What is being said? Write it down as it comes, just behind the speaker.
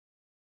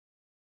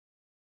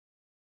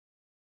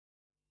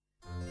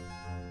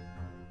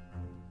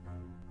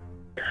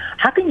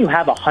How can you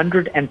have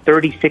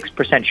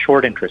 136%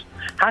 short interest?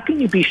 How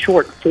can you be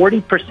short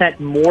 40%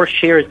 more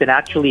shares than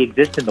actually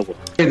exist in the world?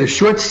 The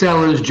short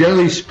sellers,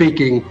 generally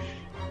speaking,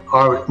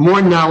 are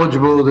more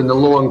knowledgeable than the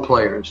long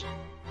players.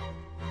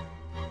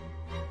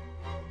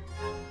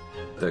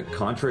 That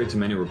contrary to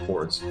many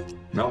reports,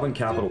 Melvin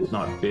Capital was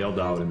not bailed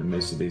out in the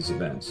midst of these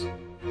events.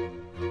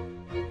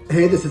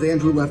 Hey, this is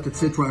Andrew Left at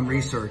Citron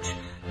Research,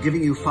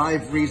 giving you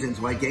 5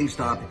 reasons why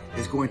GameStop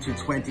is going to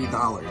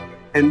 $20.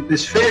 And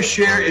this fair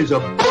share is a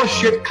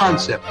bullshit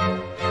concept.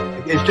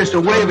 It's just a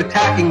way of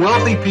attacking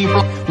wealthy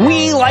people.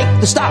 We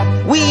like the stock.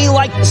 We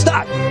like the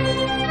stock.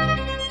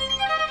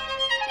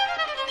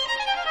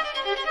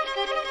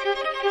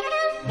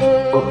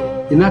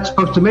 You're not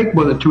supposed to make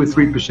more than 2 or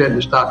 3% in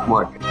the stock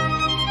market.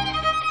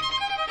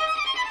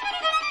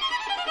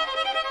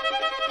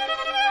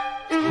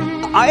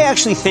 I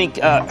actually think,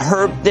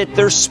 Herb, that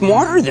they're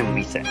smarter than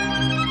we think.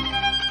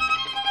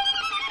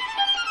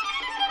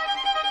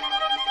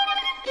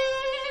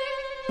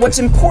 What's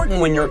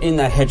important when you're in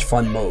that hedge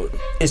fund mode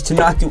is to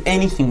not do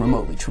anything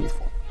remotely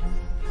truthful,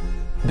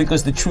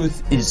 because the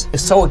truth is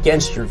so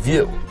against your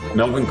view.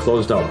 Melvin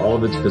closed out all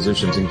of its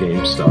positions in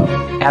GameStop.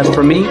 As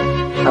for me,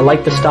 I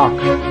like the stock.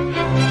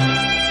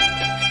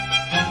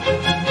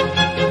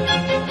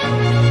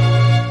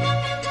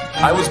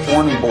 I was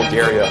born in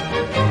Bulgaria.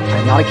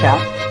 I'm not a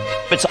cat.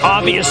 It's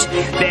obvious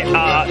that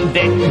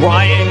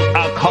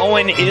Ryan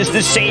Cohen is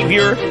the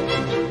savior.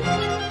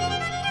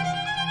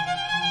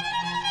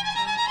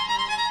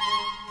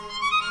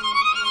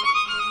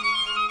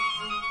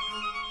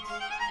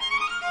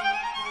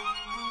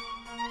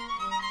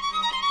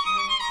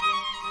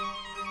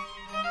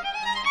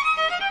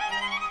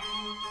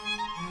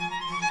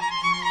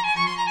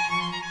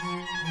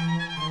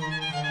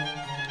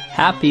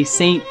 Happy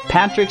St.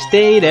 Patrick's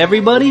Day to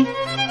everybody,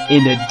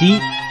 and a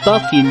deep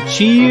fucking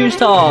cheers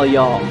to all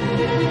y'all.